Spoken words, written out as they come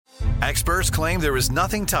Experts claim there is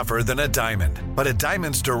nothing tougher than a diamond. But at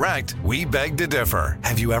Diamonds Direct, we beg to differ.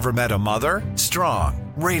 Have you ever met a mother?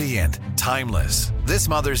 Strong, radiant, timeless. This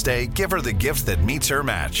Mother's Day, give her the gift that meets her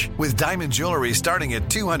match. With diamond jewelry starting at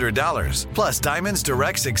 $200. Plus Diamonds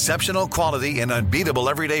Direct's exceptional quality and unbeatable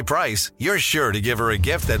everyday price, you're sure to give her a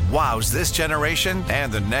gift that wows this generation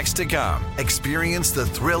and the next to come. Experience the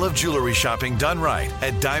thrill of jewelry shopping done right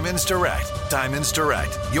at Diamonds Direct. Diamonds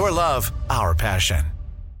Direct. Your love, our passion.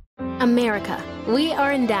 America. We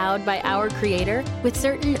are endowed by our Creator with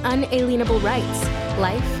certain unalienable rights: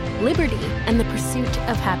 life, liberty, and the pursuit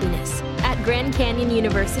of happiness. At Grand Canyon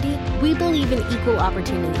University, we believe in equal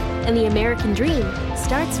opportunity, and the American dream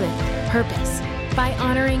starts with purpose. By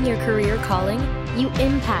honoring your career calling, you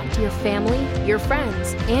impact your family, your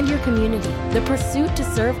friends, and your community. The pursuit to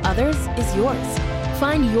serve others is yours.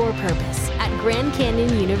 Find your purpose at Grand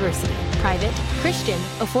Canyon University. Private, Christian,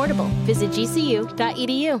 affordable. Visit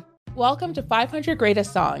gcu.edu. Welcome to 500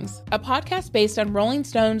 Greatest Songs, a podcast based on Rolling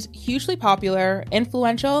Stone's hugely popular,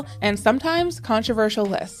 influential, and sometimes controversial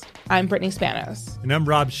list. I'm Brittany Spanos. And I'm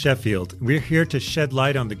Rob Sheffield. We're here to shed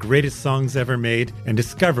light on the greatest songs ever made and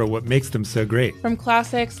discover what makes them so great. From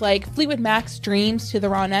classics like Fleetwood Mac's Dreams to the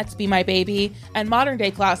Ronettes' Be My Baby, and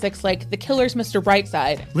modern-day classics like The Killer's Mr.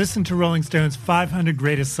 Brightside. Listen to Rolling Stone's 500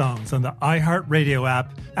 Greatest Songs on the iHeartRadio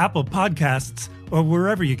app, Apple Podcasts, or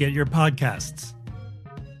wherever you get your podcasts.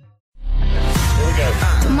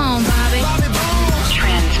 Come on, Bobby.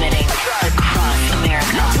 Transmitting across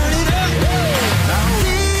America.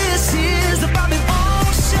 This is the Bobby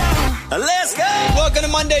Bones Show. Let's go. Welcome to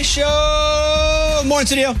Monday show. Morning,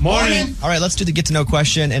 studio. Morning. All right, let's do the get to know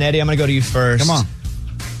question. And Eddie, I'm going to go to you first. Come on.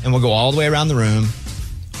 And we'll go all the way around the room.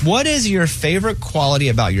 What is your favorite quality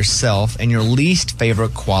about yourself and your least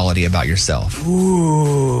favorite quality about yourself?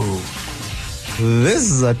 Ooh.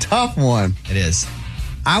 This is a tough one. It is.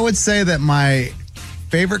 I would say that my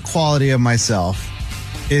favorite quality of myself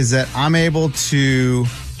is that I'm able to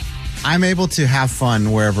have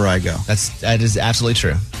fun wherever I go. That is absolutely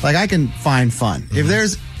true. Like, I can find fun. If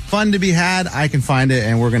there's fun to be had, I can find it,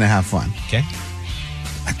 and we're going to have fun. Okay.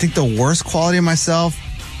 I think the worst quality of myself,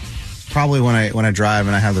 probably when I drive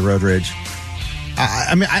and I have the road rage.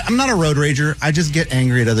 I mean, I'm not a road rager. I just get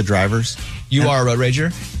angry at other drivers. You are a road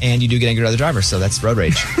rager, and you do get angry at other drivers, so that's road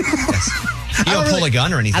rage. Yes. You don't pull a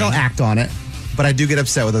gun or anything. I don't act on it, but I do get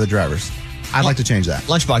upset with other drivers. I'd like to change that.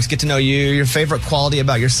 Lunchbox, get to know you, your favorite quality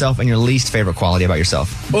about yourself and your least favorite quality about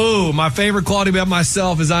yourself. Oh, my favorite quality about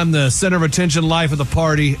myself is I'm the center of attention, life of the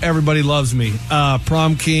party. Everybody loves me.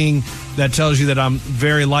 Prom king. That tells you that I'm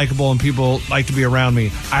very likable and people like to be around me.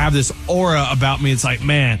 I have this aura about me. It's like,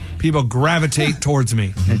 man, people gravitate towards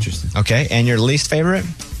me. Interesting. Okay, and your least favorite?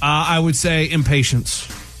 I would say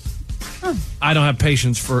impatience. I don't have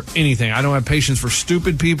patience for anything. I don't have patience for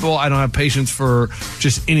stupid people. I don't have patience for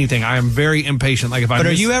just anything. I am very impatient. Like, if But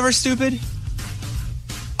are you ever stupid?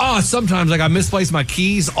 Sometimes, like, I misplace my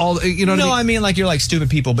keys. You know what I mean? No, I mean, like, you're like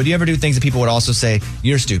stupid people, but do you ever do things that people would also say,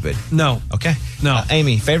 you're stupid? No. Okay. No.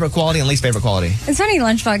 Amy, favorite quality and least favorite quality? It's funny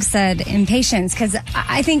Lunchbox said impatience, because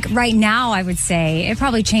I think right now I would say it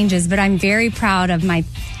probably changes, but I'm very proud of my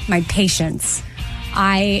patience.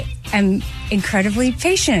 I am incredibly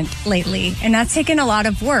patient lately, and that's taken a lot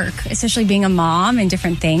of work, especially being a mom and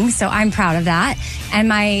different things. So I'm proud of that. And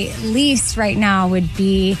my least right now would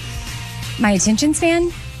be my attention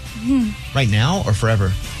span. Right now or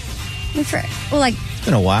forever? It's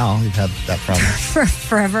been a while you've had that problem.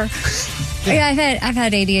 Forever. Yeah, I've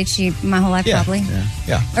had ADHD my whole life, probably.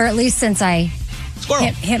 Yeah. Or at least since I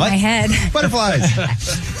hit my head.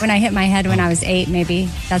 Butterflies. When I hit my head when I was 8, maybe.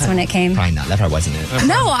 That's when it came. Probably not. That probably wasn't it. It's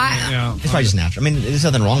probably just natural. I mean, there's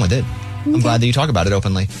nothing wrong with it. I'm glad that you talk about it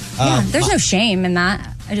openly. There's no shame in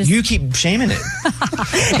that. You keep shaming it.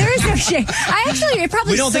 There is no shame.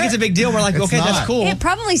 We don't think it's a big deal. We're like, okay, that's cool. It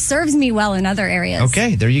probably serves me well in other areas.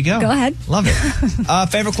 Okay, there you go. Go ahead. Love it.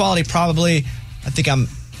 Favorite quality, probably, I think I'm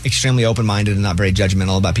extremely open-minded and not very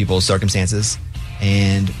judgmental about people's circumstances.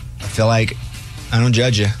 And I feel like I don't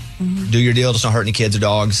judge you. Do your deal. Just don't hurt any kids or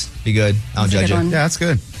dogs. Be good. I don't judge you. Yeah, that's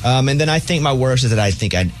good. And then I think my worst is that I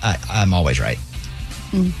think I'm always right.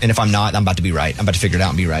 And if I'm not, I'm about to be right. I'm about to figure it out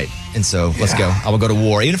and be right. And so let's go. I will go to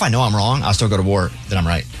war. Even if I know I'm wrong, I'll still go to war that I'm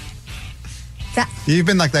right. You've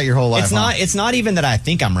been like that your whole life. It's not even that I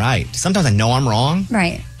think I'm right. Sometimes I know I'm wrong.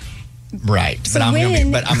 Right. So but I'm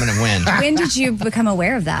going to win. When did you become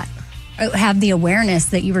aware of that? Have the awareness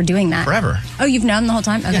that you were doing that? Forever. Oh, you've known the whole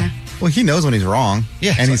time? Okay. Yeah. Well, he knows when he's wrong.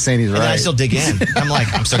 Yeah. And he's saying he's right. And I still dig in. I'm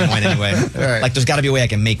like, I'm still going to win anyway. Right. Like, there's got to be a way I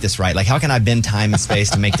can make this right. Like, how can I bend time and space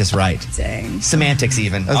to make this right? Dang. Semantics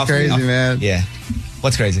even. That's crazy, man. Yeah.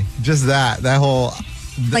 What's crazy? Just that whole,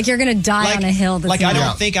 Like you're going to die on a hill. That's I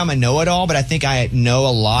don't think I'm a know-it-all, but I think I know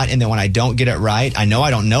a lot. And then when I don't get it right, I know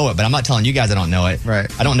I don't know it, but I'm not telling you guys I don't know it.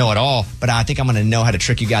 Right. I don't know it all, but I think I'm going to know how to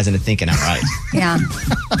trick you guys into thinking I'm right. Yeah.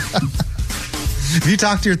 Have you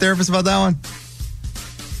talked to your therapist about that one?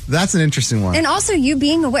 That's an interesting one. And also you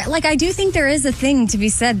being aware. Like, I do think there is a thing to be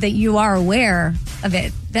said that you are aware of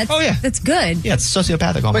it. That's good. Yeah, it's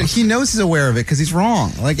sociopathic almost. But he knows he's aware of it because he's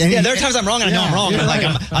wrong. Like, there are times I'm wrong and I know I'm wrong.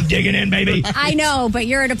 And I'm digging in, baby. I know, but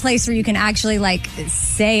you're at a place where you can actually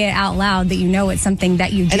say it out loud that you know it's something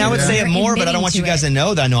that you do. And I would say it more, but I don't want you guys to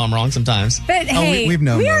know that I know I'm wrong sometimes. But hey, we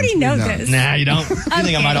already know this. Nah, you don't. You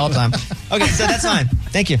think I'm right all the time. Okay, so that's fine.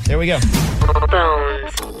 Thank you. There we go.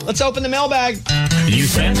 Let's open the mailbag. You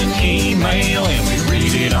send an email and we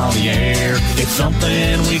read it on the air. It's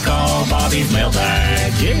something we call Bobby's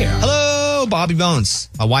mailbag. Yeah. Hello, Bobby Bones.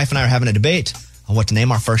 My wife and I are having a debate on what to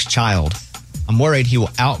name our first child. I'm worried he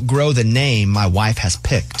will outgrow the name my wife has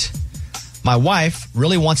picked. My wife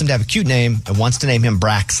really wants him to have a cute name and wants to name him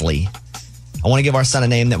Braxley. I want to give our son a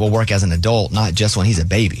name that will work as an adult, not just when he's a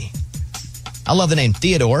baby. I love the name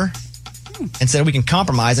Theodore. Instead, we can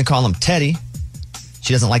compromise and call him Teddy.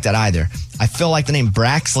 She doesn't like that either. I feel like the name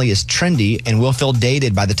Braxley is trendy and will feel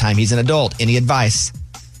dated by the time he's an adult. Any advice?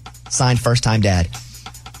 Signed, First Time Dad.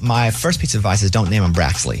 My first piece of advice is don't name him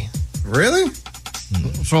Braxley. Really?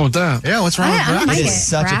 What's wrong with that? Yeah, what's wrong with that? It is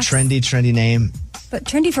such a trendy name. But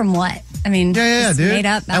trendy from what? I mean, dude. Made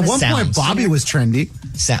up. At one point, Bobby was trendy.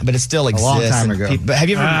 But it still exists. A long time ago. But have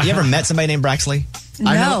you ever met somebody named Braxley? No.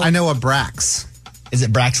 I know a Brax. Is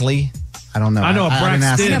it Braxley? I don't know. I know a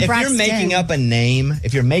Braxton. If you're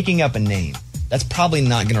making up a name, that's probably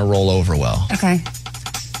not going to roll over well. Okay.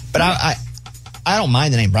 But I don't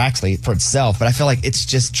mind the name Braxley for itself, but I feel like it's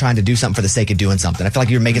just trying to do something for the sake of doing something. I feel like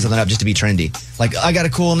you're making something up just to be trendy. Like, I got a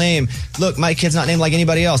cool name. Look, my kid's not named like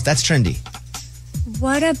anybody else. That's trendy.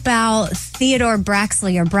 What about Theodore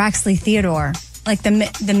Braxley or Braxley Theodore? Like the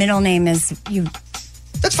middle name is you.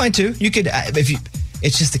 That's fine too. You could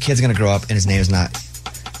it's just the kid's going to grow up and his name is not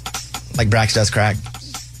like Brax does crack.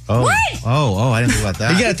 Oh. What? Oh, I didn't think about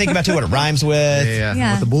that. You got to think about too what it rhymes with.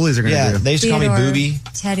 Yeah. What the bullies are going to do. They used to call me Booby.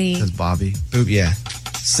 Teddy. Says Bobby. Booby, yeah.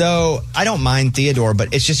 So I don't mind Theodore,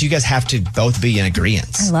 but it's just you guys have to both be in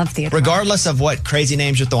agreement. I love Theodore. Regardless of what crazy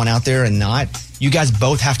names you're throwing out there and not, you guys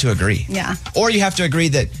both have to agree. Yeah. Or you have to agree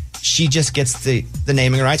that she just gets the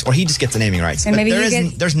naming rights or he just gets the naming rights. And but maybe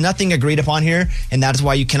there's nothing agreed upon here, and that is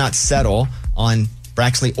why you cannot settle on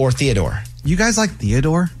Braxley or Theodore. You guys like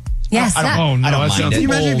Theodore? Yes. I don't mind it. Can you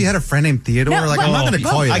imagine if you had a friend named Theodore? No, I'm not going to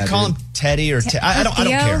call you that. I call him Teddy or I don't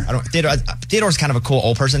care. Theodore's kind of a cool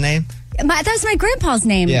old person name. That's my grandpa's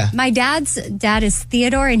name. Yeah. My dad's dad is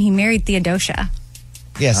Theodore, and he married Theodosia.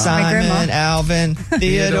 Yeah, Simon, Alvin,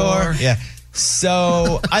 Theodore. Yeah.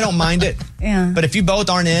 So I don't mind it. Yeah. But if you both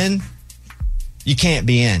aren't in, you can't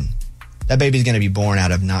be in. That baby's going to be born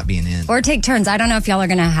out of not being in. Or take turns. I don't know if y'all are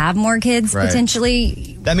going to have more kids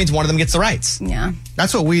potentially. That means one of them gets the rights. Yeah.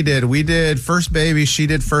 That's what we did. We did first baby. She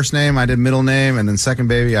did first name. I did middle name. And then second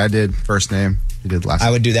baby, I did first name. She did last name.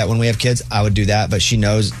 I would do that when we have kids. I would do that. But she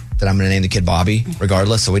knows that I'm going to name the kid Bobby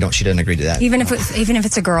regardless. So she doesn't agree to that. Even if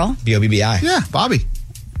it's a girl? B-O-B-B-I. Yeah, Bobby.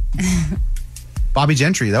 Bobby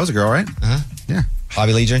Gentry. That was a girl, right? Uh-huh. Yeah.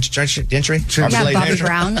 Bobby Lee Gentry? Yeah, Bobby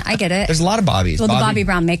Brown. I get it. There's a lot of Bobbies. Well, the Bobby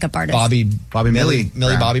Brown makeup artist. Bobby Millie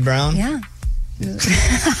Brown. Bobby Brown. Yeah.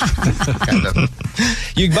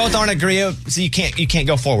 You both aren't agreeable, so you can't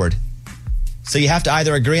go forward. So you have to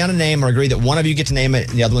either agree on a name or agree that one of you get to name it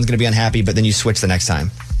and the other one's going to be unhappy, but then you switch the next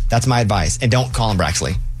time. That's my advice. And don't call him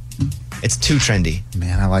Braxley. It's too trendy.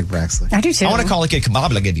 Man, I like Braxley. I do too. I want to call a kid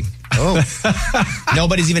Kababla. Oh.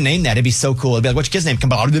 Nobody's even named that. It'd be so cool. It'd be like, what's your kid's name?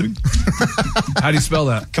 Kababla. How do you spell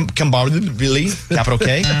that? Kababla, really? Capital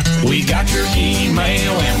K? We got your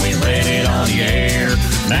email and we read it on the air.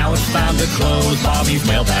 Now it's time to close Bobby's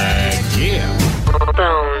mailbag. Yeah.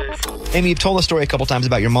 Amy, you've told the story a couple times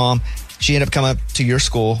about your mom. She ended up coming up to your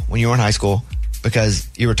school when you were in high school because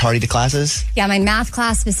you were tardy to classes? Yeah, my math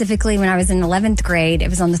class specifically when I was in 11th grade. It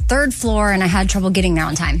was on the 3rd floor and I had trouble getting there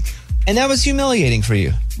on time. And that was humiliating for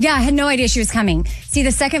you. Yeah, I had no idea she was coming. See, the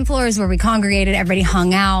 2nd floor is where we congregated. Everybody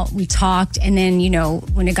hung out. We talked. And then,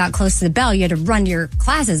 when it got close to the bell, you had to run to your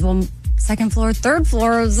classes. Well, 2nd floor, 3rd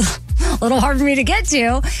floor was a little hard for me to get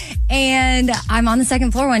to. And I'm on the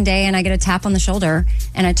 2nd floor one day and I get a tap on the shoulder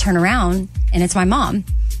and I turn around and it's my mom.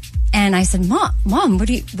 And I said, Mom, what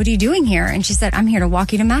are you doing here? And she said, I'm here to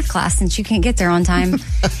walk you to math class since you can't get there on time.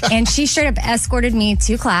 And she straight up escorted me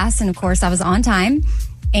to class. And of course I was on time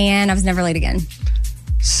and I was never late again.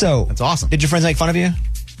 So that's awesome. Did your friends make fun of you?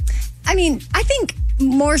 I mean, I think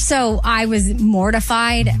more so I was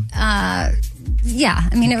mortified. Yeah,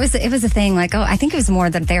 I mean, it was a thing. Like, I think it was more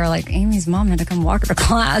that they were like, Amy's mom had to come walk her to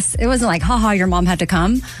class. It wasn't like, haha, your mom had to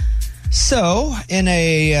come. So, in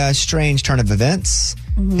a strange turn of events,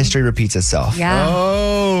 history repeats itself. Yeah.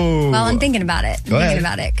 Oh. Well, I'm thinking about it.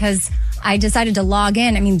 Because I decided to log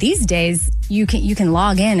in. I mean, these days you can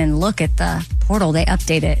log in and look at the portal. They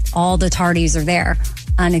update it. All the tardies are there.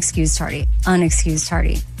 Unexcused tardy. Unexcused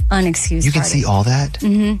tardy. Unexcused. You can see all that.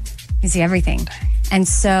 You can see everything. And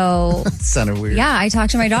so, Sounded weird. yeah, I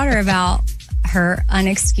talked to my daughter about her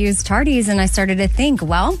unexcused tardies, and I started to think,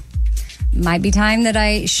 well, might be time that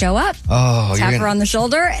I show up, tap her on the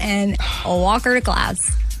shoulder, and walk her to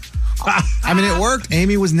class. I mean, it worked.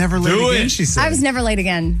 Amy was never late again, she said. I was never late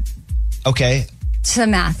again. Okay. To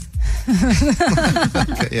math.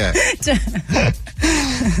 Yeah.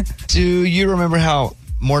 Do you remember how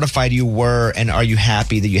mortified you were, and are you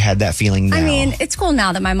happy that you had that feeling now? I mean, it's cool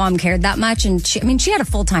now that my mom cared that much, and she had a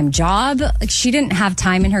full-time job. Like, she didn't have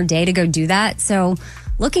time in her day to go do that. So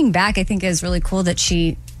looking back, I think it was really cool that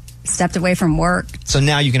she stepped away from work. So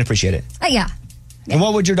now you can appreciate it. Yeah. And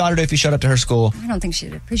what would your daughter do if you showed up to her school? I don't think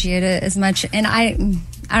she'd appreciate it as much. And I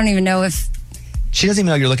don't even know if She doesn't even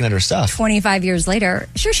know you're looking at her stuff. 25 years later,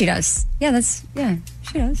 sure she does. Yeah,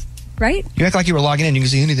 she does. Right? You act like you were logging in. You can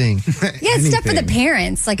see anything. Yeah, it's stuff for the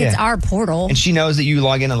parents. Like, it's our portal. And she knows that you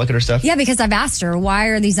log in and look at her stuff? Yeah, because I've asked her, why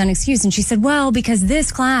are these unexcused? And she said, well, because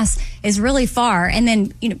this class is really far. And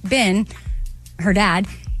then, Ben, her dad,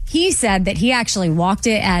 he said that he actually walked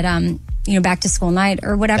it at, back to school night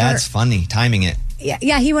or whatever. That's funny, timing it.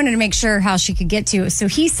 Yeah, he wanted to make sure how she could get to it. So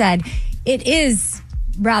he said, it is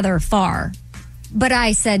rather far. But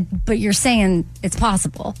I said, but you're saying it's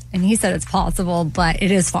possible. And he said it's possible, but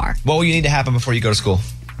it is far. What will you need to happen before you go to school?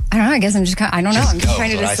 I don't know. I guess I'm just I don't know. I'm just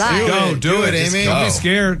trying to decide. Do it, Amy. Don't be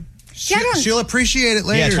scared. She'll appreciate it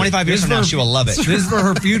later. Yeah, 25 years from now, she will love it. This is for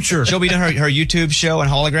her future. She'll be doing her YouTube show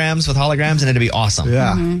and holograms, and it'll be awesome.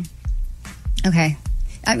 Yeah. Okay.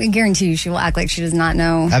 I mean, guarantee you she will act like she does not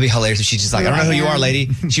know. That'd be hilarious if she's just like, I don't know who you are, lady.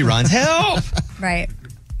 She runs. Help! Right.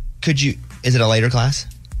 Is it a later class?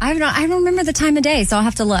 I don't remember the time of day, so I'll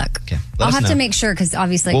have to look. Okay. I'll have to make sure, because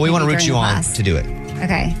obviously. Well, we want to root you on to do it.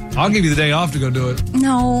 Okay. I'll give you the day off to go do it.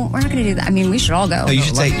 No, we're not going to do that. I mean, we should all go. No, you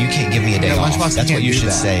should say, you can't give me a day off. That's what you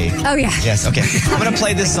should say. Oh, yeah. Yes, okay. I'm going to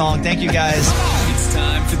play this song. Thank you, guys. It's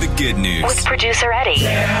time for the good news. With producer Eddie.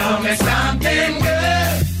 Tell me something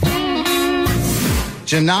good.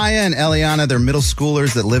 Janaya and Eliana, they're middle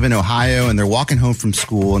schoolers that live in Ohio, and they're walking home from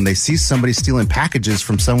school, and they see somebody stealing packages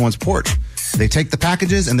from someone's porch. They take the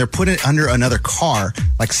packages and they're putting it under another car,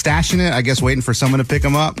 like stashing it, I guess, waiting for someone to pick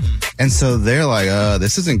them up. And so they're like,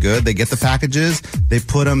 this isn't good. They get the packages, they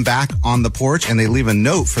put them back on the porch, and they leave a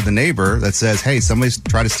note for the neighbor that says, hey, somebody's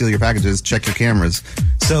tried to steal your packages. Check your cameras.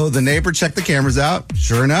 So the neighbor checked the cameras out.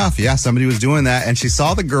 Sure enough, yeah, somebody was doing that. And she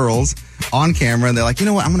saw the girls on camera, and they're like, you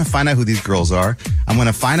know what? I'm going to find out who these girls are. I'm going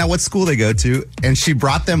to find out what school they go to. And she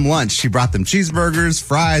brought them lunch. She brought them cheeseburgers,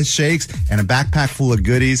 fries, shakes, and a backpack full of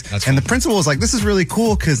goodies. And the principal was like, this is really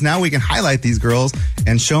cool, because now we can highlight these girls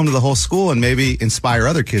and show them to the whole school and maybe inspire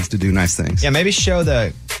other kids to do nice things. Yeah, maybe show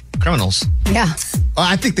the criminals. Yeah.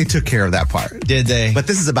 I think they took care of that part. Did they? But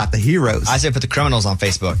this is about the heroes. I say put the criminals on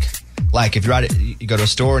Facebook. Like, if you go to a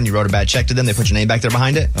store and you wrote a bad check to them, they put your name back there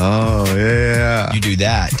behind it. Oh, yeah. You do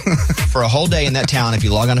that. For a whole day in that town, if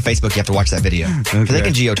you log on to Facebook, you have to watch that video. Because they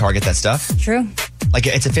can geo-target that stuff. True. Like,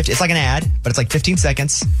 it's like an ad, but it's like 15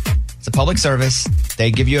 seconds. It's a public service.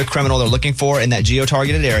 They give you a criminal they're looking for in that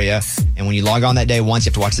geo-targeted area. And when you log on that day once, you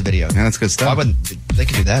have to watch the video. Yeah, that's good stuff. They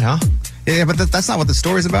could do that, huh? Yeah, but that's not what the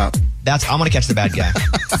story's about. I'm going to catch the bad guy.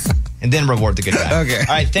 And then reward the good guy. Okay. All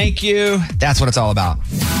right, thank you. That's what it's all about.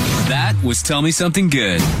 That was Tell Me Something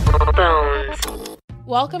Good.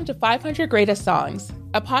 Welcome to 500 Greatest Songs,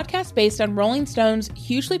 a podcast based on Rolling Stone's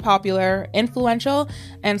hugely popular, influential,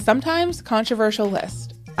 and sometimes controversial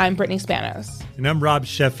list. I'm Brittany Spanos. And I'm Rob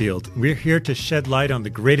Sheffield. We're here to shed light on the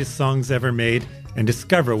greatest songs ever made and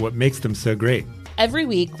discover what makes them so great. Every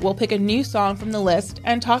week, we'll pick a new song from the list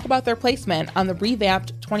and talk about their placement on the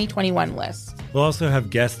revamped 2021 list. We'll also have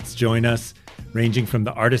guests join us, ranging from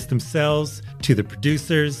the artists themselves to the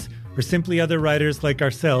producers, or simply other writers like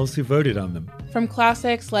ourselves who voted on them. From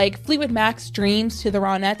classics like Fleetwood Mac's Dreams to the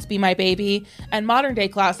Ronettes' Be My Baby, and modern-day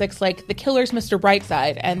classics like The Killer's Mr.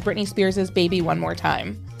 Brightside and Britney Spears' Baby One More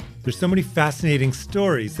Time. There's so many fascinating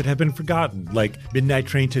stories that have been forgotten, like Midnight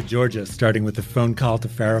Train to Georgia, starting with a phone call to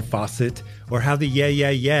Farrah Fawcett, or how the Yeah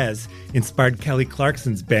Yeah Yeahs inspired Kelly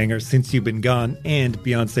Clarkson's banger Since You've Been Gone and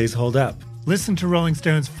Beyoncé's Hold Up. Listen to Rolling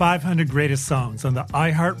Stone's 500 Greatest Songs on the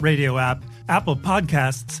iHeartRadio app, Apple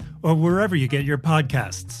Podcasts, or wherever you get your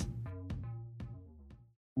podcasts.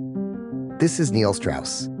 This is Neil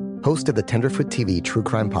Strauss, host of the Tenderfoot TV true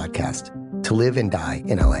crime podcast, To Live and Die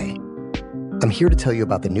in LA. I'm here to tell you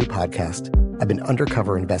about the new podcast I've been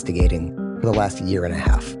undercover investigating for the last year and a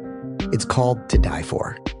half. It's called To Die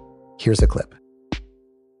For. Here's a clip.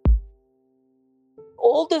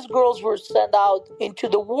 All these girls were sent out into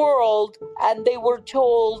the world and they were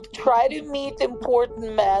told, try to meet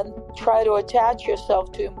important men, try to attach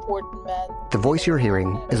yourself to important men. The voice you're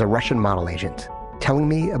hearing is a Russian model agent telling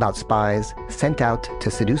me about spies sent out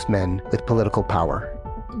to seduce men with political power.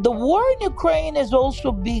 The war in Ukraine is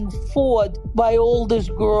also being fought by all these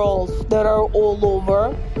girls that are all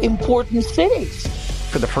over important cities.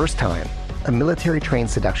 For the first time, a military-trained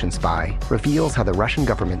seduction spy reveals how the Russian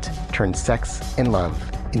government turned sex and love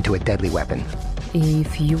into a deadly weapon.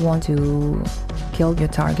 If you want to kill your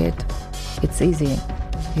target, it's easy.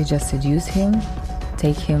 You just seduce him,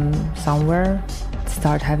 take him somewhere,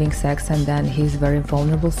 start having sex, and then he's very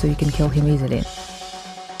vulnerable, so you can kill him easily.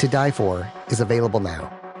 To Die For is available now.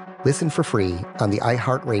 Listen for free on the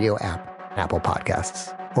iHeartRadio app, Apple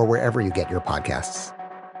Podcasts, or wherever you get your podcasts.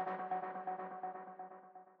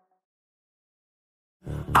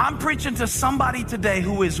 I'm preaching to somebody today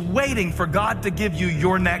who is waiting for God to give you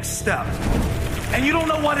your next step. And you don't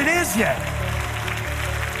know what it is yet.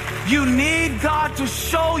 You need God to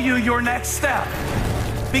show you your next step.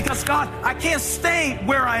 Because God, I can't stay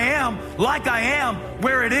where I am, like I am,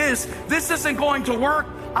 where it is. This isn't going to work.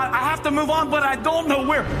 I have to move on, but I don't know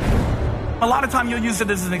where. A lot of time you'll use it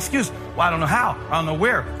as an excuse. Well, I don't know how. I don't know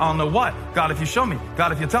where. I don't know what. God, if you show me.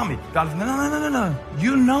 God, if you tell me. God, if... No.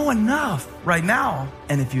 You know enough right now.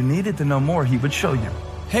 And if you needed to know more, he would show you.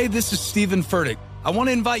 Hey, this is Stephen Furtick. I want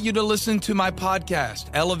to invite you to listen to my podcast,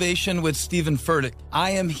 Elevation with Stephen Furtick.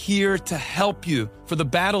 I am here to help you for the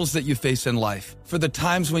battles that you face in life, for the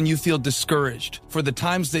times when you feel discouraged, for the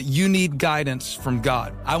times that you need guidance from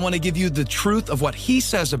God. I want to give you the truth of what he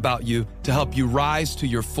says about you to help you rise to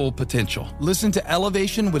your full potential. Listen to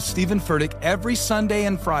Elevation with Stephen Furtick every Sunday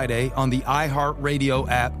and Friday on the iHeartRadio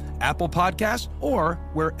app, Apple Podcasts, or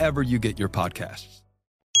wherever you get your podcasts.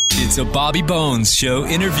 It's a Bobby Bones Show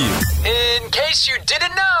interview. In case you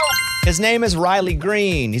didn't know, his name is Riley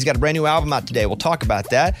Green. He's got a brand new album out today. We'll talk about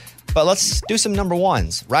that. But let's do some number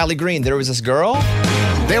ones. Riley Green, There Was This Girl.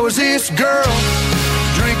 There was this girl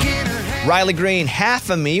drinking her hand. Riley Green, Half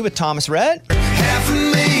of Me with Thomas Rhett. Half of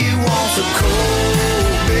me wants a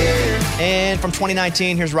cold beer. And from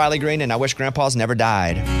 2019, here's Riley Green, and I Wish Grandpa's Never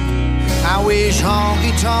Died. I wish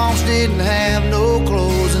honky tonks didn't have no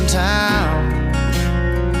clothes in town.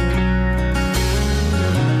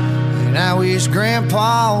 And I wish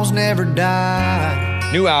Grandpa's never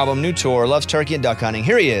died. New album, new tour, loves turkey and duck hunting.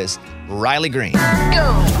 Here he is, Riley Green.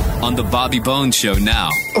 Go! On the Bobby Bones Show now.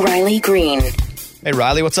 Riley Green. Hey,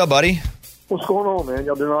 Riley, what's up, buddy? What's going on, man?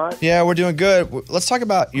 Y'all doing all right? Yeah, we're doing good. Let's talk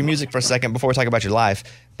about your music for a second before we talk about your life.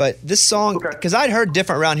 But this song, because I'd heard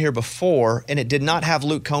Different around here before, and it did not have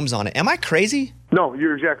Luke Combs on it. Am I crazy? No,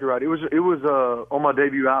 you're exactly right. It was on my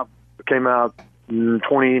debut album. It came out in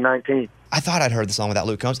 2019. I thought I'd heard the song without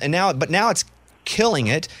Luke Combs, and now it's killing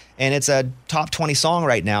it, and it's a top 20 song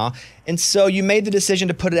right now. And so you made the decision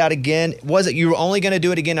to put it out again. Was it you were only going to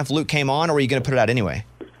do it again if Luke came on, or were you going to put it out anyway?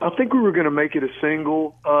 I think we were going to make it a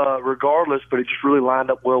single regardless, but it just really lined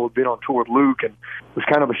up well with being on tour with Luke, and it was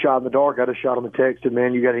kind of a shot in the dark. I just shot him a text and,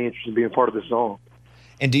 man, you got any interest in being part of this song?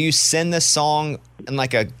 And do you send this song in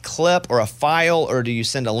like a clip or a file, or do you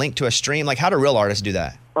send a link to a stream? Like, how do real artists do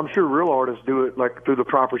that? I'm sure real artists do it like through the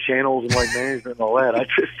proper channels and like management and all that. I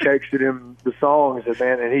just texted him the song and said,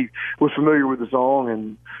 man, and he was familiar with the song,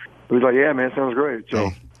 and he was like, yeah, man, sounds great. So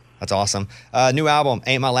hey, that's awesome. New album,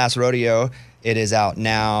 Ain't My Last Rodeo. It is out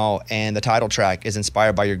now, and the title track is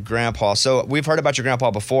inspired by your grandpa. So we've heard about your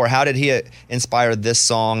grandpa before. How did he inspire this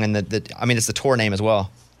song? And it's the tour name as well.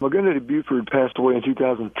 My granddaddy Buford passed away in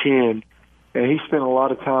 2010, and he spent a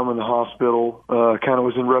lot of time in the hospital, kind of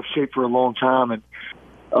was in rough shape for a long time. And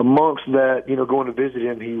amongst that, going to visit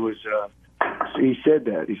him, he said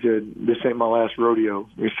that. He said, this ain't my last rodeo.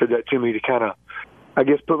 He said that to me to kind of, I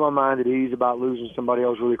guess, put my mind at ease about losing somebody I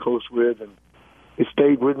was really close with. And it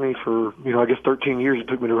stayed with me for, 13 years it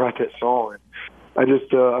took me to write that song. And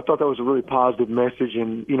I thought that was a really positive message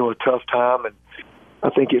in, a tough time. And I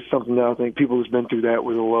think it's something that I think people who's been through that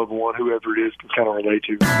with a loved one, whoever it is, can kind of relate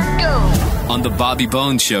to. Go! On the Bobby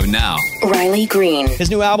Bones Show now. Riley Green. His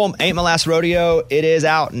new album, Ain't My Last Rodeo, it is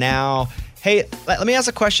out now. Hey, let me ask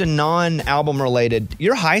a question non-album related.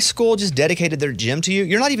 Your high school just dedicated their gym to you?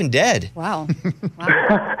 You're not even dead. Wow.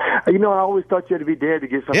 You know, I always thought you had to be dead to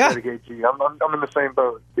get something dedicated to you. I'm in the same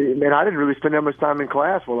boat. Man, I didn't really spend that much time in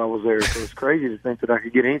class while I was there, so it's crazy to think that I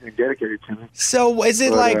could get anything dedicated to me. So is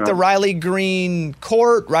it like the Riley Green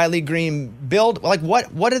court, Riley Green build? Like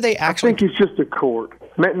what do they actually... I think it's just a court.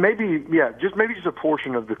 Maybe just a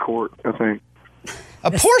portion of the court, I think. A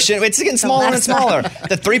portion? It's getting smaller and smaller.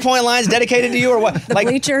 The 3-point line is dedicated to you or what? Like,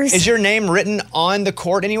 bleachers. Is your name written on the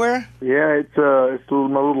court anywhere? Yeah, it's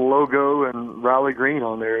my little logo and Riley Green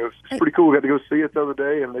on there. It's pretty cool. We got to go see it the other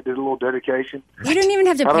day, and they did a little dedication. You didn't even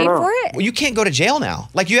have to pay for it? Well, you can't go to jail now.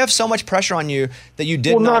 Like, you have so much pressure on you that you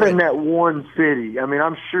did not in that one city. I mean,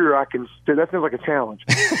 I'm sure I can... That sounds like a challenge.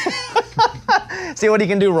 See what he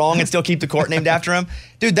can do wrong and still keep the court named after him?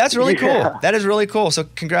 Dude, that's really cool. That is really cool. So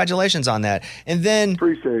congratulations on that. And then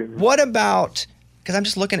appreciate it. What about, because I'm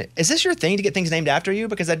just looking at, is this your thing to get things named after you?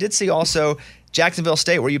 Because I did see also Jacksonville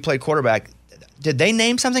State where you played quarterback. Did they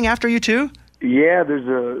name something after you too? Yeah, there's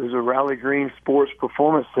a Riley Green Sports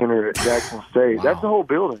Performance Center at Jacksonville State. Wow. That's the whole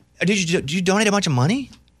building. Did you donate a bunch of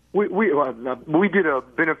money? We did a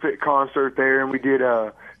benefit concert there, and we did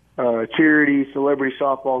a charity celebrity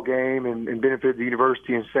softball game and benefited the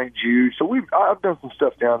university in St. Jude. So I've done some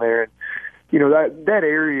stuff down there. And, you know, that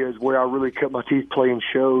area is where I really cut my teeth playing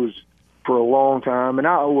shows for a long time. And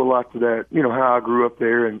I owe a lot to that, you know, how I grew up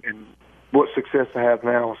there and what success I have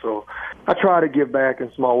now. So I try to give back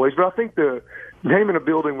in small ways. But I think the naming a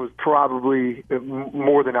building was probably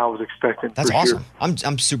more than I was expecting. That's awesome. Sure.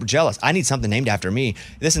 I'm super jealous. I need something named after me.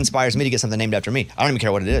 This inspires me to get something named after me. I don't even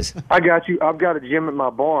care what it is. I got you. I've got a gym at my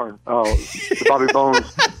barn, the Bobby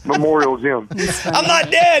Bones Memorial Gym. I'm not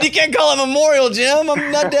dead. You can't call it Memorial Gym. I'm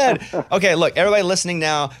not dead. Okay, look, everybody listening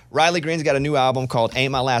now, Riley Green's got a new album called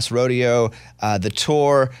Ain't My Last Rodeo. The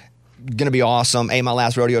tour, going to be awesome. Ain't My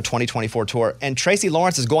Last Rodeo 2024 tour. And Tracy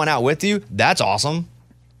Lawrence is going out with you. That's awesome.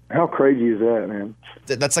 How crazy is that, man?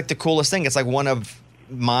 That's like the coolest thing. It's like one of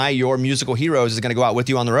your musical heroes is going to go out with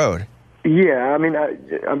you on the road. Yeah, I mean,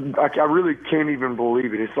 I really can't even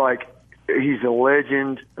believe it. It's like he's a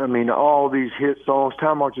legend. I mean, all these hit songs,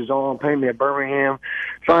 Time Marches On, Pay Me at Birmingham,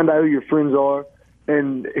 Find Out Who Your Friends Are,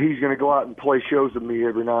 and he's going to go out and play shows with me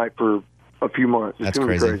every night for a few months. It's That's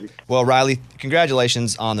crazy. Well, Riley,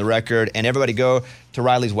 congratulations on the record. And everybody go to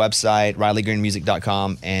Riley's website,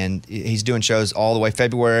 RileyGreenMusic.com. And he's doing shows all the way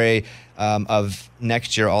February of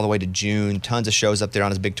next year all the way to June. Tons of shows up there on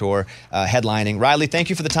his big tour, headlining. Riley, thank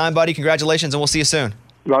you for the time, buddy. Congratulations, and we'll see you soon.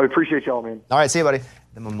 I appreciate y'all, man. All right, see you, buddy.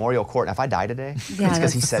 The Memorial Court. Now, if I die today, it's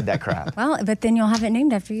because he said that crap. Well, but then you'll have it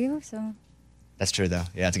named after you, so... That's true, though.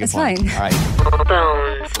 Yeah, that's a good That's point. fine. All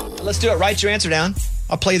right. Let's do it. Write your answer down.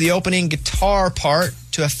 I'll play the opening guitar part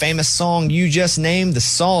to a famous song. You just named the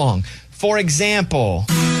song. For example.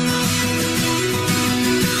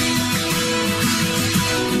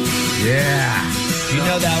 Yeah. You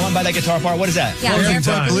know that one by that guitar part? What is that? Yeah, Closing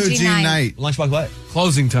time. Blue Jean Night. Lunchbox what?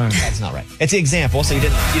 Closing time. That's not right. It's the example, so you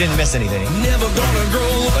didn't miss anything. Never gonna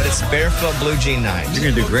grow. But it's Barefoot Blue Jean Night. You're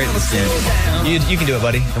going to do great in this game. You can do it,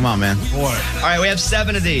 buddy. Come on, man. Boy. All right, we have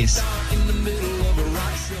 7 of these.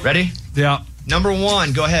 Ready? Yeah. Number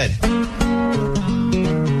 1, go ahead.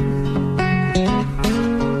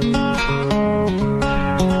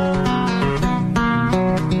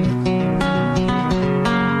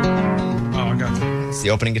 The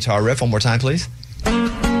opening guitar riff. One more time, please.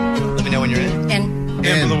 Let me know when you're in.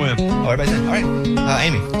 In for the win. Oh, everybody's in. All right.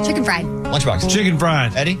 Amy. Chicken fried. Lunchbox. Chicken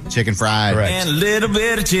fried. Eddie. Chicken fried. Correct. And a little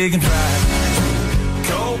bit of chicken fried.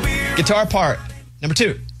 Cold beer. Guitar part. Number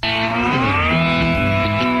 2.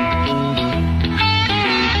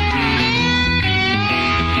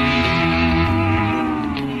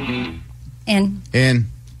 In.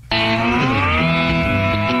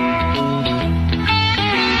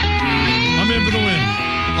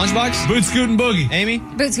 Lunchbox? Boot Scootin' Boogie. Amy?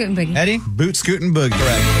 Boot Scootin' Boogie. Eddie? Boot Scootin' Boogie.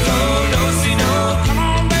 Correct. Come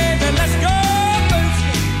on, baby, let's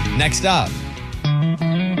go. Next up.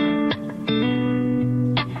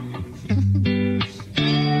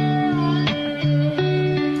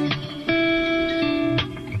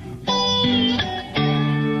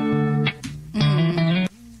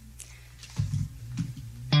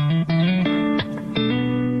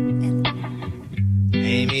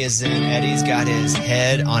 Amy is in. Eddie's got his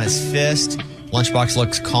head on his fist. Lunchbox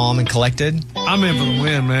looks calm and collected. I'm in for the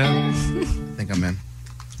win, man. I think I'm in.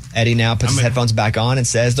 Eddie now puts his headphones back on and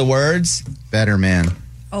says the words. Better man.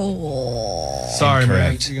 Oh. Sorry,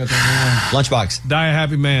 Correct. man. You got that Lunchbox. Die a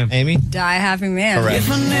happy man. Amy? Die happy man. Correct.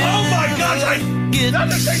 Oh my gosh, get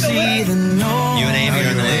to see the north. You and Amy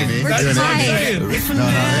are in the lead. We're tied. No,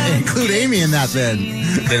 include Amy in that then.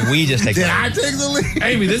 Did we just take Did that? I take the lead?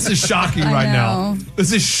 Amy, this is shocking right now.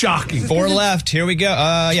 This is shocking. 4 left. Here we go.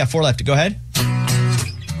 4 left. Go ahead.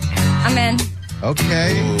 I'm in.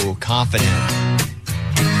 Okay. Ooh, confident.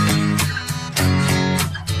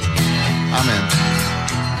 I'm in.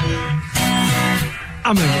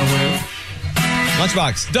 I'm in the win.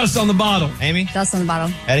 Lunchbox. Dust on the bottle. Amy? Dust on the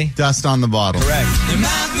bottle. Eddie? Dust on the bottle. Correct. There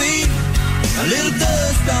might be a little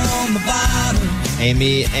dust on the bottle.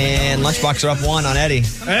 Amy and Lunchbox are up 1 on Eddie.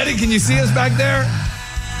 Eddie, can you see us back there?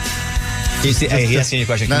 Can you see? Hey, he's asking you a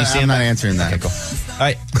question. Can you see I'm him? not answering that. Okay, cool. All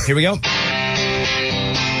right, here we go.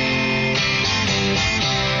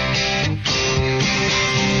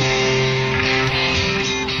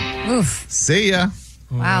 Oof. See ya.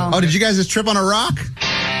 Wow. Oh, did you guys just trip on a rock?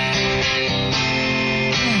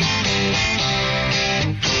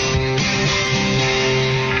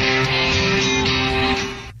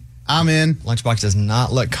 I'm in. Lunchbox does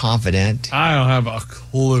not look confident. I don't have a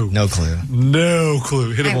clue. No clue. No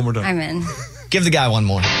clue. Hit it one more time. I'm in. Give the guy one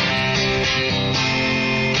more. All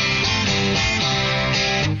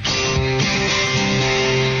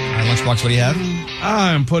right, Lunchbox, what do you have?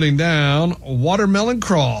 I'm putting down watermelon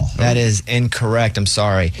crawl. That is incorrect. I'm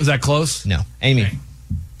sorry. Was that close? No. Amy?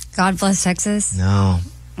 God bless Texas. No.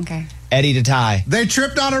 Okay. Eddie to tie. They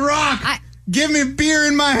tripped on a rock. Give me beer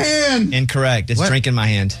in my hand. Incorrect. It's drink in my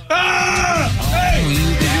hand. Ah! Hey! Did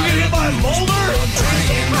you get hit by a boulder?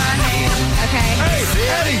 Okay. Hey,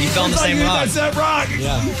 Eddie! You fell on the same rock. That's that rock.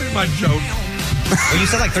 Yeah. My joke. Well, you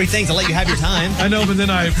said like 3 things. I'll let you have your time. I know, but then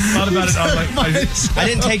I thought about it. I was like, I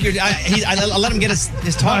didn't take your... I let him get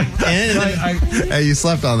his talk in. And then, Hey, you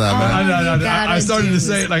slept on that, man. I started to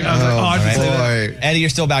say it like, I was like, I should say that. Eddie, you're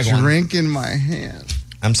still back 1. Drink in my hand.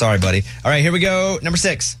 I'm sorry, buddy. All right, here we go. Number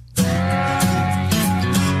 6.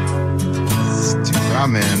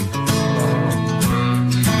 I'm in.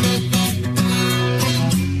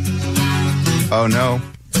 Oh, no.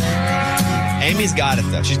 Amy's got it,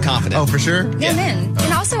 though. She's confident. Oh, for sure? Yeah, I'm in.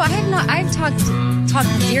 And also, I've talked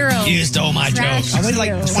zero. You stole my joke. trash I waited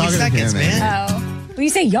like to 20 you. seconds, man. Oh. When you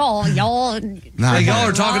say y'all. Hey, y'all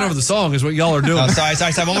are talking over the song is what y'all are doing. Oh, sorry.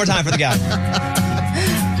 One more time for the guy.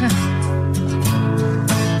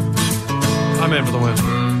 I'm in for the win.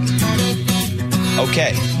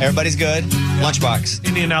 Okay, everybody's good. Lunchbox.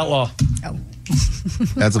 Indian Outlaw.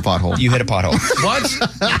 That's a pothole. You hit a pothole. What?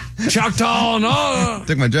 Choctaw, no.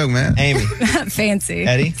 Took my joke, man. Amy. Fancy.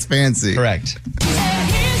 Eddie? It's fancy. Correct.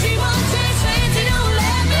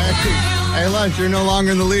 Hey, Lunch, you're no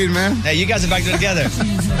longer in the lead, man. Hey, you guys are back together.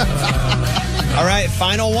 All right,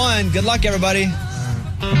 final one. Good luck, everybody.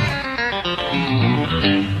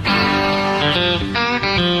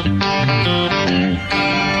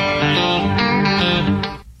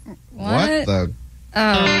 What the?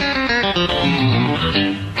 Oh.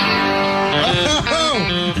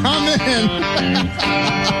 I'm in.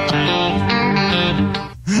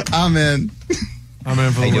 I'm in. I'm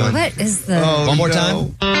in for the win. What is the... One more time. Is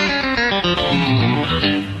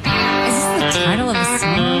this the title of a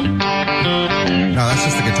song? No, that's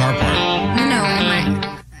just the guitar part. No,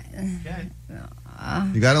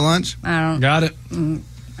 You got it, Lunch? I don't... Got it.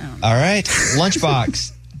 All right,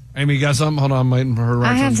 Lunchbox. Amy, you got something? Hold on, I'm waiting for her to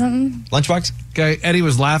write I have something. Lunchbox? Okay, Eddie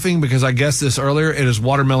was laughing because I guessed this earlier. It is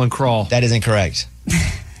watermelon crawl. That is incorrect.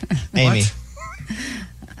 Amy?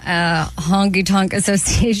 Honky Tonk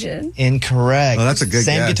Association. Incorrect. Oh, that's a good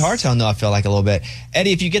Same guess. guitar tone, though, I feel like a little bit.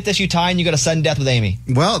 Eddie, if you get this, you tie and you got a sudden death with Amy.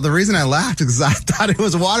 Well, the reason I laughed is because I thought it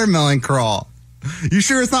was watermelon crawl. You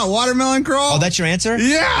sure it's not watermelon crawl? Oh, that's your answer?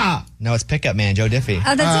 Yeah. No, it's Pickup Man, Joe Diffie.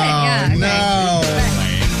 Oh, that's it. Yeah. Okay. No.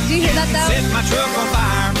 Did you hear that, though? Set my truck on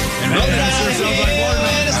fire. And roll down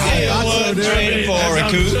the trading for a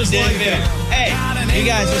Coupe de Ville. Hey, you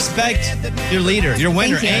guys respect your leader, your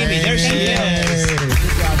winner, Amy. There she is.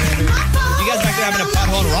 You guys back there having a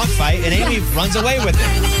pothole and rock fight, and Amy runs away with it.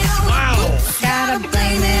 Wow. Gotta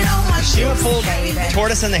blame it on my Sheila pulled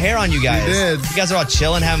tortoise in the hair on you guys. She did. You guys are all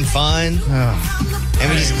chilling, having fun.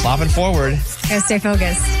 Amy just clopping forward. Gotta stay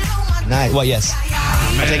focused. Nice. What, yes?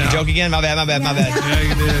 I take your joke again? My bad. Yeah,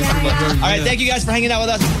 you did. All right, thank you guys for hanging out with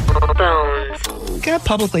us. Can I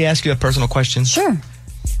publicly ask you a personal question? Sure.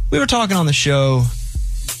 We were talking on the show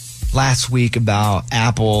last week about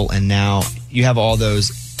Apple, and now you have all those,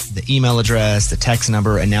 the email address, the text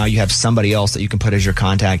number, and now you have somebody else that you can put as your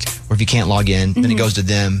contact, or if you can't log in, then it goes to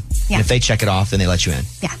them. Yeah. And if they check it off, then they let you in.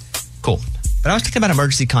 Yeah. Cool. But I was thinking about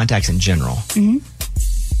emergency contacts in general.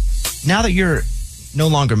 Now that you're no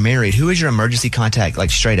longer married, who is your emergency contact,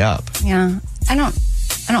 like straight up? Yeah. I don't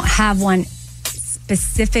have one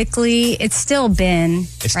specifically. It's still Ben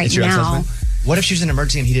right your now. ex-husband? What if she was in an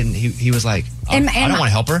emergency and he was like, I don't want to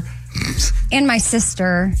help her? And my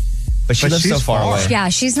sister. But she lives so far away. Yeah,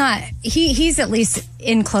 she's not. He's at least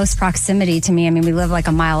in close proximity to me. I mean, we live like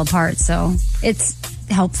a mile apart, so it's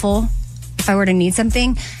helpful if I were to need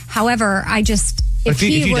something. However, if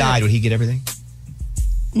you died, would he get everything?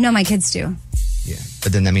 No, my kids do. Yeah,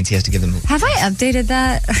 but then that means he has to give them. Have I updated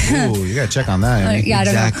that? Ooh, you got to check on that. Yeah,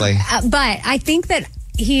 exactly. I don't know. But I think that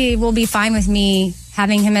he will be fine with me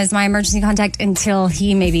having him as my emergency contact until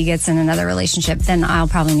he maybe gets in another relationship. Then I'll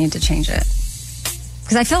probably need to change it.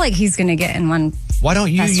 Because I feel like he's going to get in one. Why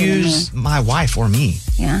don't you use my wife or me?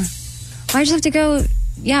 Yeah. Well, I just have to go,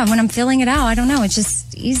 when I'm filling it out. I don't know. It's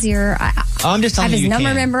just easier. I'm just telling you. I have his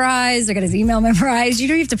number memorized. I got his email memorized. You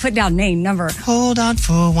don't have to put down name, number. Hold on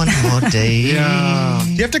for one more day. Yeah.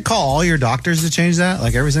 Do you have to call all your doctors to change that?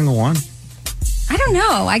 Like every single one? I don't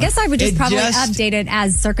know. I guess I would just probably update it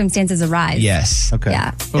as circumstances arise. Yes. Okay.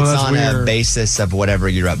 Yeah. It's on a basis of whatever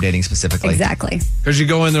you're updating specifically. Exactly. Because you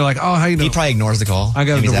go in there like, oh, how you doing? He probably ignores the call. I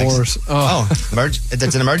got a divorce.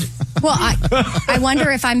 That's an emergency? Well, I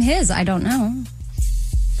wonder if I'm his. I don't know.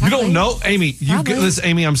 You don't know, Amy. Listen,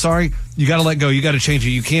 Amy, I'm sorry. You got to let go. You got to change it.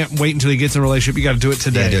 You can't wait until he gets in a relationship. You got to do it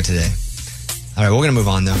today. Do it today. All right, we're going to move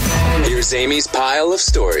on, though. Here's Amy's pile of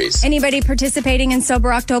stories. Anybody participating in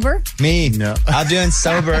Sober October? Me. No. I'm doing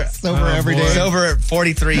sober. Every day. Sober at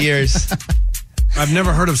 43 years. I've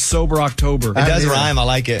never heard of Sober October. It does rhyme. I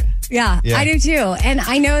like it. Yeah, I do too. And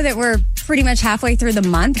I know that we're pretty much halfway through the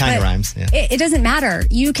month. Kind of rhymes, yeah. It doesn't matter.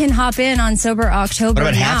 You can hop in on Sober October.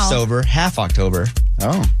 What about now. half sober, half October?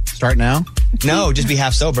 Oh, start now? No, just be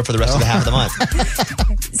half sober for the rest of the half of the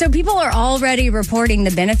month. So people are already reporting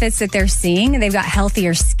the benefits that they're seeing. They've got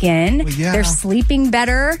healthier skin. They're sleeping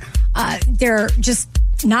better. They're just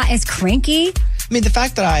not as cranky. I mean, the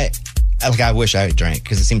fact that I wish I drank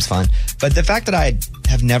because it seems fun, but the fact that I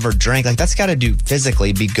have never drank, like that's got to do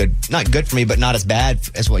physically be good, not good for me, but not as bad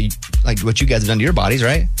as what you guys have done to your bodies,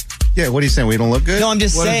 right? Yeah. What are you saying? We don't look good? No, I'm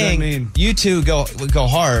just What does that saying mean? you two go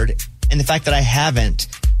hard, and the fact that I haven't,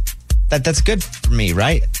 that's good for me,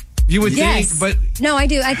 right? You would Yes. think, No, I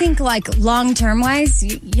do. I think like long-term wise,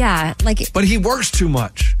 yeah. but he works too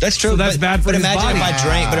much. That's true. So that's bad for but his imagine body. if I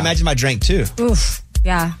drank. But imagine if I drank too. Oof.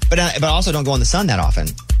 Yeah. But I also don't go in the sun that often.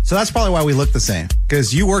 So that's probably why we look the same.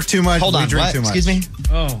 Because you work too much, Hold we on, drink what? too much. Excuse me?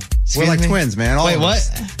 Oh. We're like twins, man. All Wait, of what?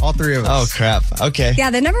 us. All three of us. Oh, crap. Okay. Yeah,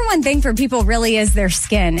 the number one thing for people really is their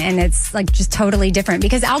skin, and it's like just totally different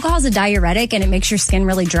because alcohol is a diuretic and it makes your skin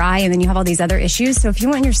really dry, and then you have all these other issues. So if you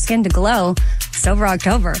want your skin to glow, Sober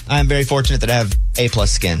October. I'm very fortunate that I have A+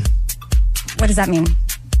 skin. What does that mean?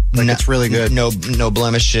 Like it's really good. No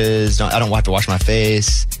blemishes. I don't have to wash my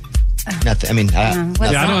face. Nothing. I mean, I don't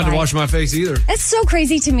have to wash my face either. It's so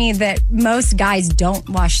crazy to me that most guys don't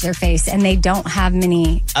wash their face and they don't have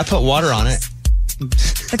many. I put water on it.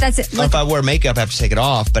 But that's it. If I wear makeup, I have to take it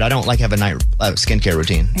off. But I don't have a night skincare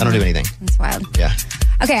routine. I don't do anything. That's wild. Yeah.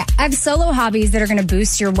 Okay, I have solo hobbies that are going to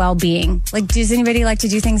boost your well-being. Like, does anybody like to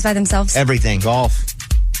do things by themselves? Everything. Golf.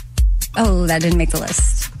 Oh, that didn't make the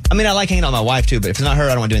list. I mean, I like hanging out with my wife too, but if it's not her, I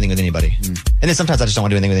don't want to do anything with anybody. And then sometimes I just don't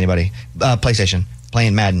want to do anything with anybody. PlayStation,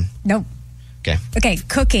 playing Madden. Nope. Okay. Okay,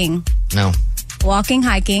 cooking, No. walking,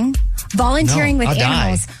 hiking, volunteering No, with I'll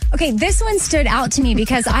animals. Okay, this one stood out to me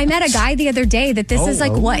because I met a guy the other day that this is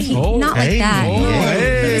like what he, not like that. Oh,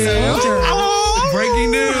 hey.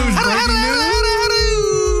 Breaking news.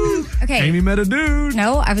 Okay. Amy met a dude.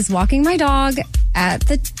 No, I was walking my dog at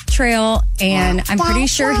the trail, and I'm pretty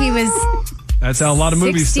sure he was That's how a lot of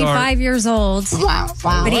movies start. 65 years old.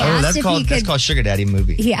 But he asked if he that's could. called Sugar Daddy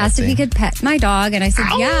movie. He asked if he could pet my dog, and I said,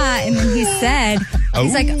 yeah. And then he said,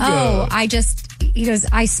 he's like, he goes,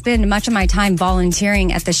 I spend much of my time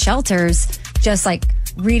volunteering at the shelters, just like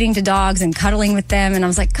reading to dogs and cuddling with them. And I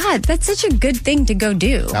was like, God, that's such a good thing to go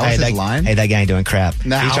do. That was his line? Hey, that guy ain't doing crap.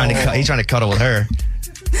 No. He's trying to cuddle with her.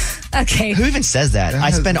 Okay. Who even says that?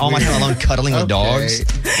 I spend all my time alone cuddling with dogs.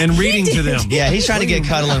 And reading to them. Yeah, he's trying to get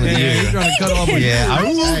cuddling with you. He's trying to cuddle up with you.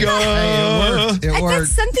 It worked.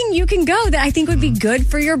 That's something you can go that I think would be good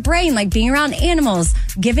for your brain, like being around animals,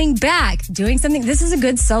 giving back, doing something. This is a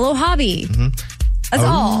good solo hobby. That's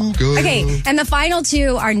all. Good. Okay, and the final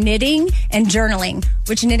two are knitting and journaling,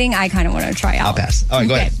 which knitting I kind of want to try out. I'll pass. All right,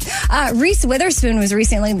 go ahead. Reese Witherspoon was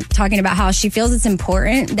recently talking about how she feels it's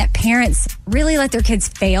important that parents really let their kids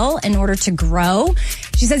fail in order to grow.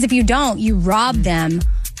 She says if you don't, you rob them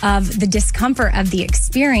of the discomfort of the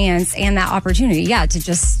experience and that opportunity, to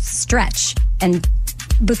just stretch and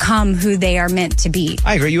become who they are meant to be.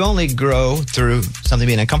 I agree. You only grow through something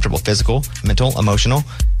being uncomfortable, physical, mental, emotional.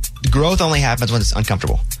 Growth only happens when it's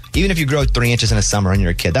uncomfortable. Even if you grow 3 inches in a summer and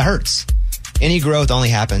you're a kid, that hurts. Any growth only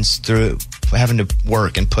happens through having to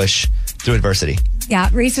work and push through adversity. Yeah,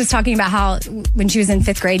 Reese was talking about how when she was in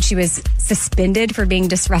 5th grade, she was suspended for being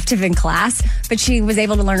disruptive in class, but she was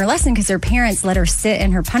able to learn her lesson because her parents let her sit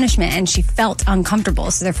in her punishment and she felt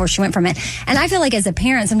uncomfortable. So therefore she went from it. And I feel like as a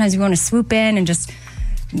parent, sometimes we want to swoop in and just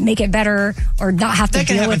make it better or not have to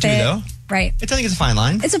deal with it. Though. Right. I think it's a fine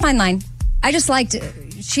line. It's a fine line. I just liked,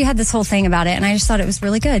 she had this whole thing about it and I just thought it was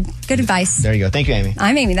really good. Good advice. There you go. Thank you, Amy.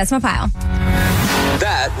 I'm Amy. That's my pile.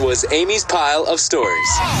 That was Amy's pile of stories.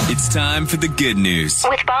 It's time for the good news.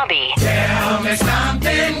 With Bobby. Tell me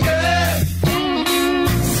something good.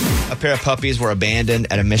 A pair of puppies were abandoned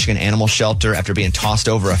at a Michigan animal shelter after being tossed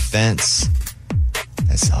over a fence.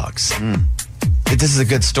 That sucks. This is a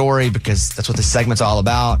good story because that's what this segment's all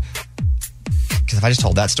about. Because if I just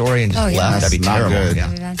told that story and just left, that'd be terrible.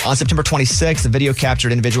 Yeah. On September 26th, the video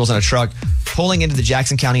captured individuals in a truck pulling into the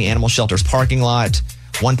Jackson County Animal Shelter's parking lot.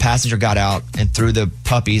 One passenger got out and threw the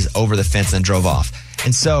puppies over the fence and drove off.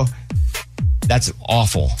 And so that's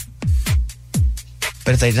awful.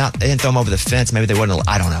 But if they didn't throw them over the fence, maybe they wouldn't.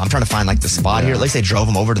 I don't know. I'm trying to find like the spot here. At least they drove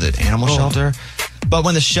them over to the animal shelter. But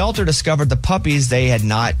when the shelter discovered the puppies, they had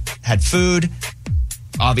not had food.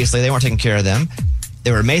 Obviously, they weren't taking care of them.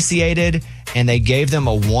 They were emaciated, and they gave them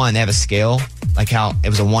a 1. They have a scale, like how it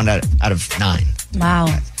was a 1 out of 9.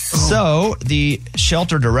 Wow. So the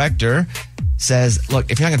shelter director says,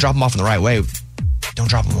 look, if you're not going to drop them off in the right way, don't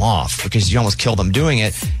drop them off because you almost killed them doing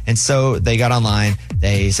it. And so they got online.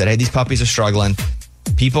 They said, hey, these puppies are struggling.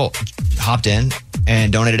 People hopped in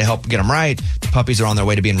and donated to help get them right. The puppies are on their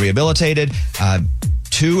way to being rehabilitated.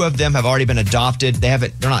 2 of them have already been adopted. They're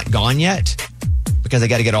not gone yet because they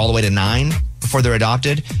got to get all the way to 9 before they're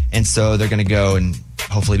adopted. And so they're going to go and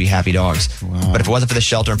hopefully be happy dogs. Wow. But if it wasn't for the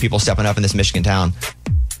shelter and people stepping up in this Michigan town,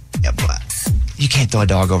 you can't throw a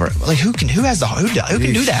dog over. Like who can do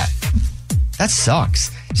that? That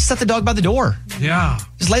sucks. Just set the dog by the door. Yeah.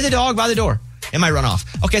 Just lay the dog by the door. It might run off.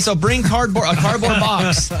 Okay, so bring a cardboard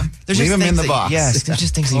box. Leave them in the box. Yes, there's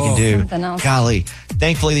just things that you can do. Something else. Golly.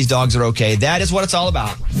 Thankfully, these dogs are okay. That is what it's all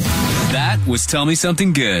about. That was Tell Me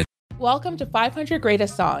Something Good. Welcome to 500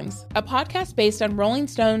 Greatest Songs, a podcast based on Rolling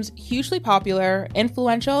Stone's hugely popular,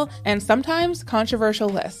 influential, and sometimes controversial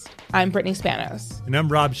list. I'm Brittany Spanos. And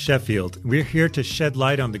I'm Rob Sheffield. We're here to shed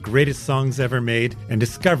light on the greatest songs ever made and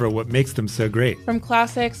discover what makes them so great. From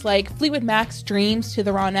classics like Fleetwood Mac's Dreams to the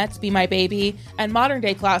Ronettes' Be My Baby, and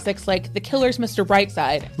modern-day classics like The Killer's Mr.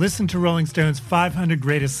 Brightside. Listen to Rolling Stone's 500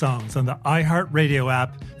 Greatest Songs on the iHeartRadio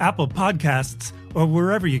app, Apple Podcasts, or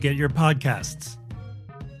wherever you get your podcasts.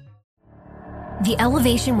 The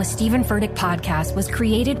Elevation with Stephen Furtick podcast was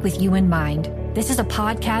created with you in mind. This is a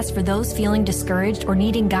podcast for those feeling discouraged or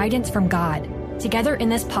needing guidance from God. Together in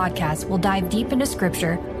this podcast, we'll dive deep into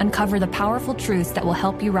Scripture, uncover the powerful truths that will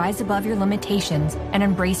help you rise above your limitations and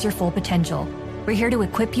embrace your full potential. We're here to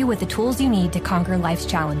equip you with the tools you need to conquer life's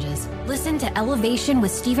challenges. Listen to Elevation with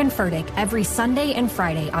Stephen Furtick every Sunday and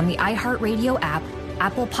Friday on the iHeartRadio app,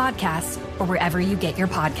 Apple Podcasts, or wherever you get your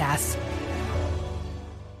podcasts.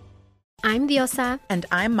 I'm Diosa. And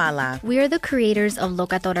I'm Mala. We are the creators of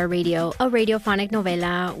Locatora Radio, a radiophonic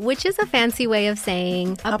novela, which is a fancy way of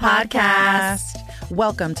saying a podcast.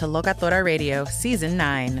 Welcome to Locatora Radio, Season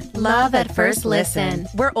 9. Love at first listen.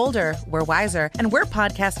 We're older, we're wiser, and we're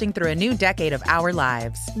podcasting through a new decade of our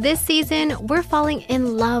lives. This season, we're falling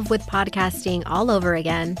in love with podcasting all over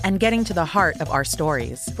again. And getting to the heart of our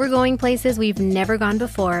stories. We're going places we've never gone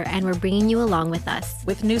before, and we're bringing you along with us.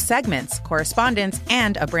 With new segments, correspondence,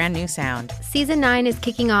 and a brand new sound. Season 9 is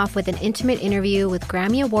kicking off with an intimate interview with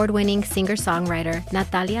Grammy Award-winning singer-songwriter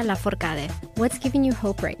Natalia Lafourcade. What's giving you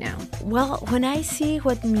hope right now? Well, when I see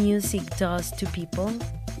what music does to people,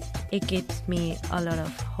 it gives me a lot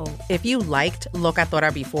of hope. If you liked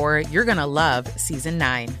Locatora before, you're going to love Season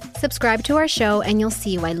 9. Subscribe to our show and you'll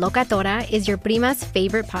see why Locatora is your prima's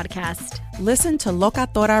favorite podcast. Listen to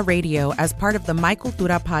Locatora Radio as part of the My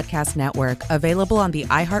Cultura Podcast Network, available on the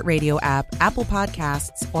iHeartRadio app, Apple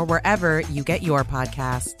Podcasts, or wherever you get your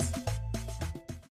podcasts.